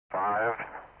5,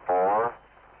 4,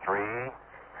 3,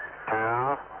 2,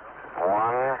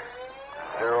 1,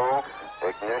 0,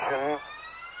 ignition,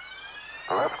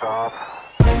 liftoff.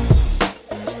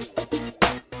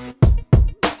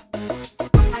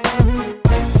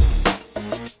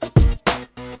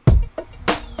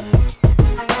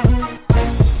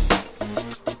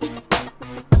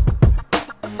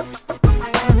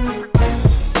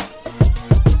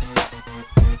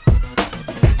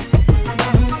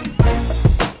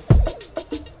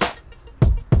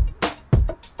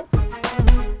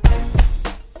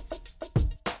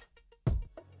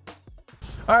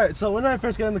 Alright, so when I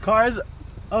first got in the cars,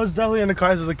 I was definitely into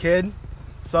cars as a kid.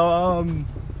 So,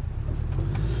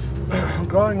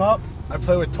 growing up, I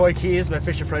played with toy keys, my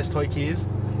Fisher-Price toy keys.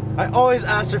 I always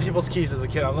asked for people's keys as a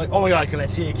kid. I'm like, oh my god, can I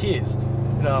see your keys?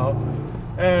 You know?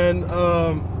 And,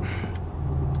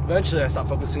 eventually I stopped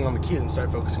focusing on the keys and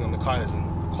started focusing on the cars and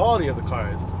the quality of the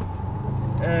cars.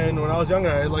 And when I was younger,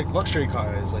 I liked luxury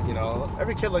cars. Like, you know,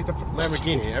 every kid liked the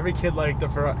Lamborghini. Every kid liked the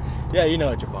Ferrari. Yeah, you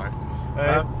know it, Jabbar.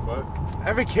 What?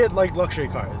 Every kid liked luxury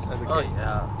cars as a kid. Oh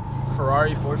yeah,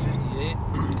 Ferrari 458.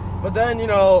 But then, you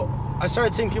know, I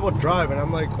started seeing people drive, and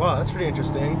I'm like, wow, that's pretty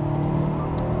interesting.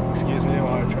 Excuse me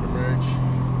while I try to merge.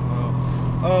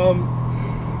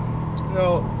 You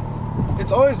know,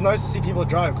 it's always nice to see people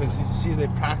drive because you see they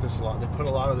practice a lot. They put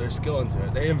a lot of their skill into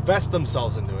it. They invest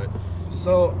themselves into it.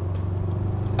 So,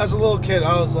 as a little kid,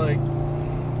 I was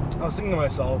thinking to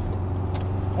myself,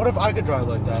 what if I could drive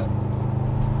like that?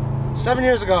 7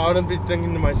 years ago, I would be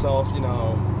thinking to myself, you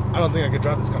know, I don't think I could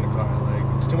drive this kind of car. Like,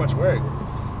 it's too much work.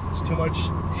 It's too much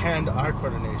hand-eye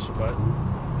coordination. But,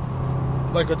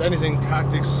 like with anything,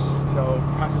 practice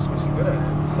makes you good at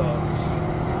it. So,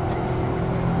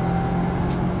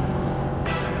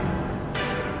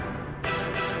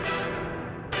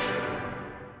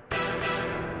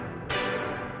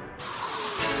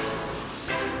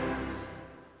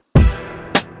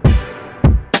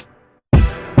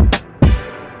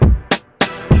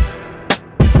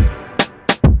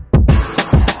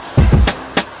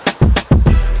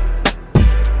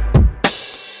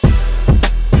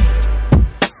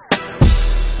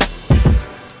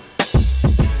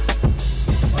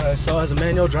 so as a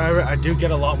manual driver, I do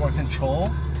get a lot more control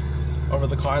over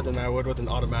the car than I would with an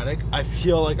automatic. I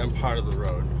feel like I'm part of the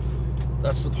road.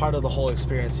 That's the part of the whole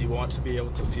experience. You want to be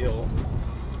able to feel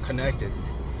connected.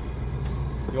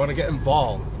 You want to get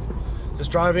involved. Just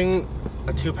driving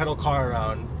a two-pedal car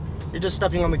around, you're just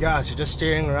stepping on the gas, you're just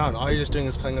steering around. All you're just doing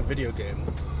is playing a video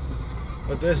game.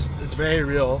 But this, it's very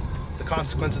real. The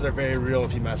consequences are very real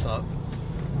if you mess up.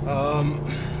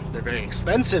 They're very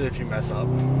expensive if you mess up.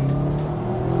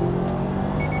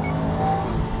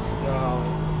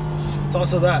 It's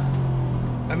also that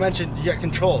I mentioned you get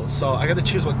control, so I got to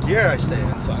choose what gear I stay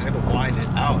in, so I got to wind it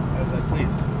out as I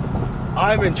please.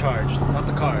 I'm in charge, not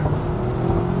the car.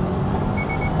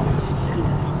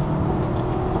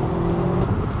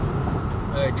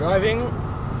 Alright, driving,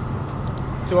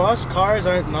 to us, cars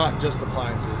aren't not just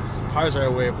appliances. Cars are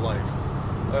a way of life.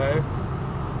 Alright?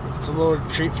 It's a little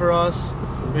treat for us.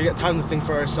 We get time to think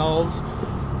for ourselves.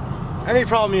 Any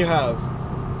problem you have,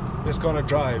 just go on a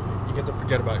drive. You get to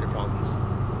forget about your problems.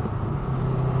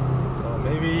 So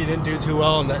maybe you didn't do too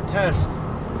well on that test.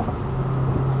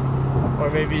 Or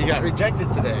maybe you got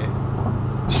rejected today.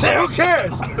 Who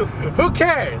cares? Who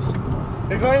cares?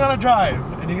 You're going on a drive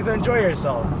and you get to enjoy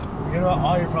yourself. Forget about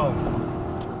all your problems.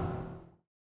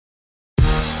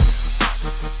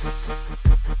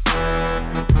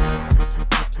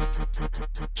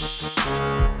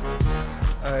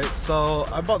 Alright, so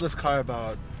I bought this car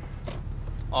about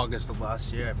August of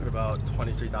last year. I put about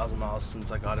 23,000 miles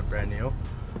since I got it brand new.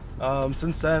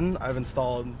 Since then, I've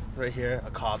installed right here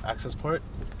a Cobb access port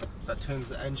that tunes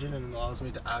the engine and allows me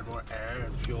to add more air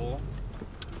and fuel,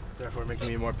 therefore making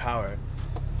me more power.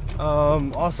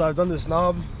 Also, I've done this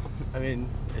knob. I mean,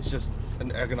 it's just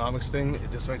an ergonomics thing.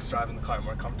 It just makes driving the car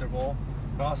more comfortable.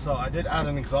 But also, I did add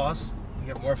an exhaust to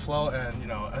get more flow, and you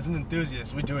know, as an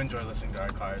enthusiast, we do enjoy listening to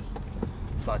our cars.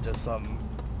 It's not just some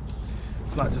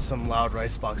loud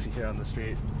rice box you hear on the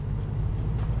street.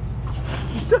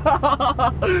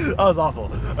 That was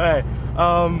awful. Alright,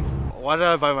 why did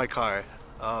I buy my car?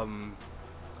 I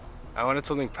wanted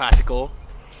something practical,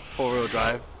 four-wheel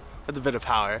drive, with a bit of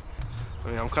power. I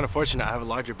mean, I'm kind of fortunate I have a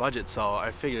larger budget, so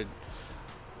I figured,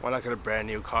 why not get a brand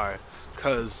new car?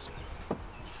 Because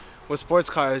with sports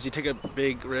cars, you take a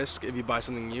big risk if you buy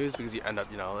something used because you end up,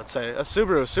 you know, let's say a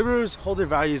Subaru. Subarus hold their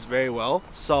values very well,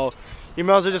 so you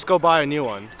might as well just go buy a new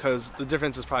one because the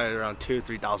difference is probably around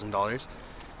 $2,000–3,000.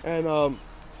 And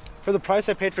for the price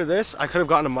I paid for this, I could have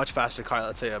gotten a much faster car.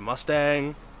 Let's say a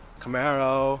Mustang,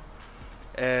 Camaro,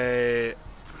 a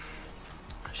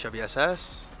Chevy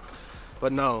SS.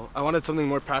 But no, I wanted something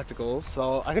more practical,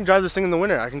 so I can drive this thing in the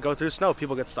winter. I can go through snow.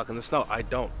 People get stuck in the snow. I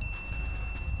don't.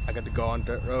 I get to go on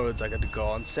dirt roads. I get to go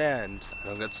on sand. I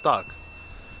don't get stuck.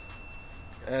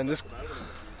 And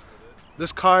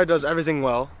this car does everything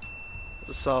well,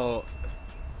 so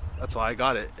that's why I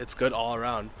got it. It's good all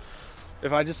around.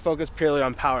 If I just focused purely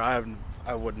on power,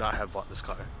 I would not have bought this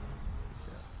car.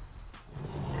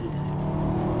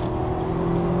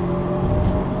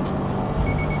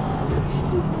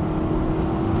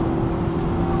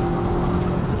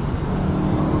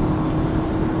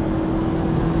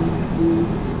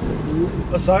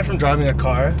 Aside from driving a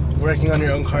car, working on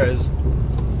your own car is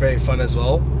very fun as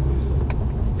well.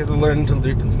 You have to learn to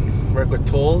work with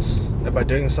tools, and by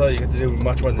doing so, you get to do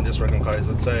much more than just work on cars.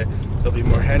 Let's say it'll be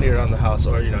more handy around the house,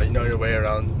 or you know your way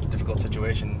around a difficult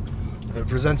situation if it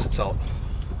presents itself.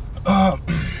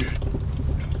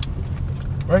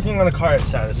 Working on a car is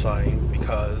satisfying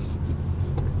because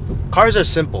cars are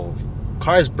simple.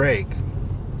 Cars break,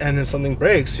 and if something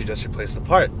breaks, you just replace the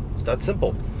part. It's that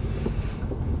simple.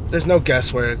 There's no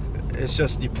guesswork. It's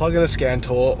just you plug in a scan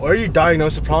tool, or you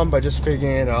diagnose the problem by just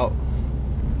figuring it out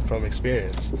from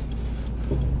experience.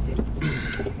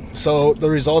 So the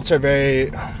results are very,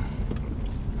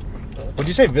 would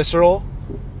you say visceral?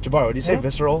 Jabbar, would you say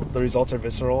visceral? The results are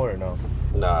visceral or no?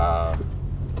 Nah.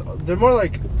 They're more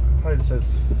like, how do you say?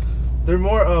 They're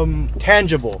more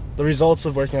tangible. The results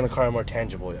of working on a car are more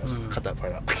tangible, yes. Cut that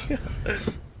part out.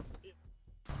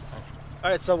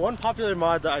 Alright, so one popular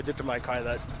mod that I did to my car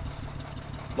that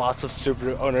lots of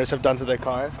Subaru owners have done to their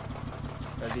car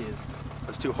are these.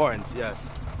 Those two horns, yes.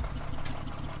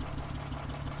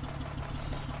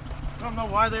 I don't know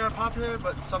why they are popular,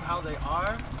 but somehow they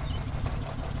are.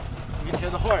 You can hear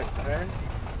the horn, okay?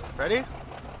 Ready?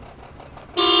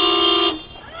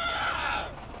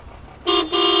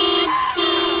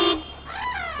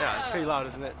 Yeah, it's pretty loud,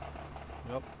 isn't it?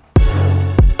 Yep.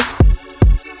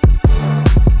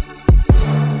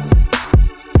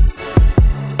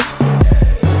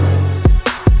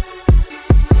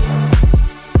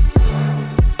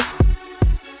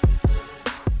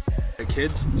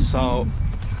 Kids, so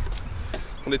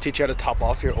I'm going to teach you how to top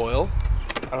off your oil.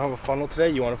 I don't have a funnel today.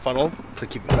 You want a funnel to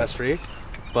keep it mess free,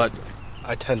 but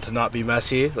I tend to not be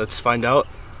messy. Let's find out.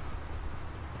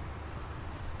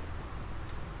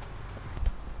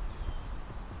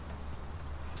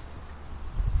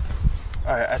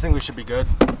 Alright, I think we should be good.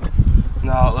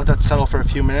 Now let that settle for a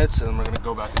few minutes and we're going to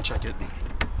go back and check it.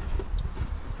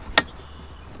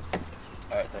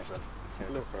 Alright, thanks man.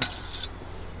 Here.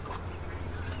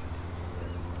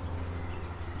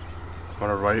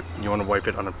 You want to wipe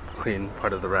it on a clean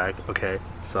part of the rag. Okay,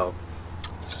 so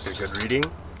get a good reading,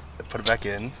 put it back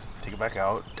in, take it back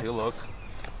out, take a look.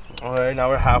 Alright, now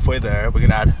we're halfway there. We're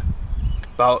gonna add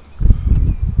about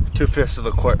 2/5 of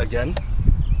the quart again.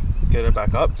 Get it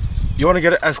back up. You want to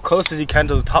get it as close as you can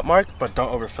to the top mark, but don't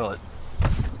overfill it.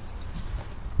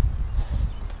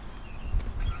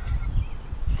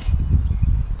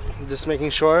 Just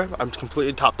making sure I'm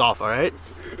completely topped off, alright?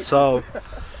 So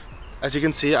as you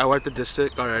can see, I wiped the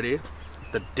dipstick already.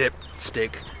 The dip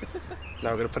stick.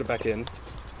 Now we're gonna put it back in.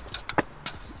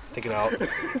 Take it out.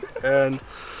 And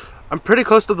I'm pretty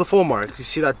close to the full mark. You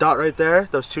see that dot right there?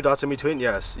 Those two dots in between?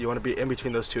 Yes, you wanna be in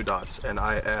between those two dots. And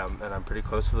I am, and I'm pretty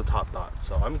close to the top dot.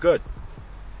 So I'm good.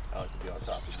 I like to be on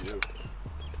top of you.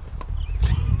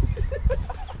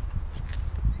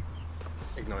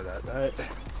 Ignore that. Alright.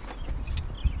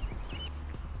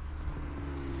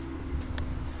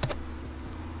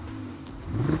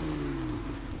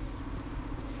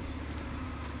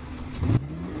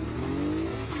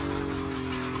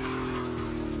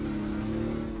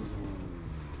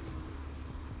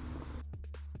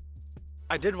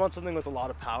 I did want something with a lot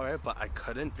of power, but I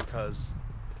couldn't because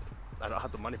I don't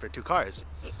have the money for 2 cars.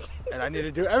 And I need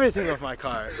to do everything with my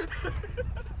car.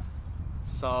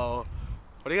 So,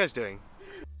 what are you guys doing?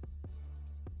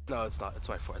 No, it's not. It's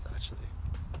my 4th, actually.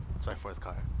 It's my 4th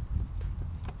car.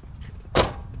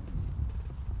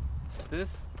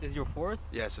 This is your 4th?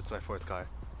 Yes, it's my 4th car.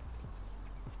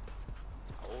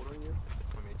 How old are you?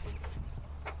 I'm 18.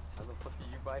 How the fuck do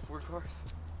you buy 4 cars?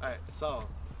 Alright, so.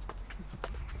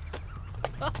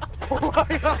 Oh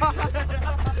my god!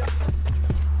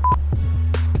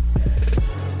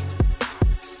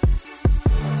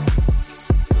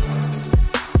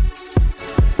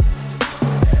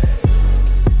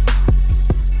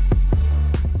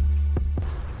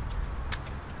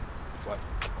 What?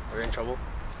 Are we in trouble?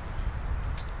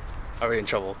 Are we in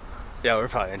trouble? Yeah, we're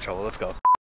probably in trouble. Let's go.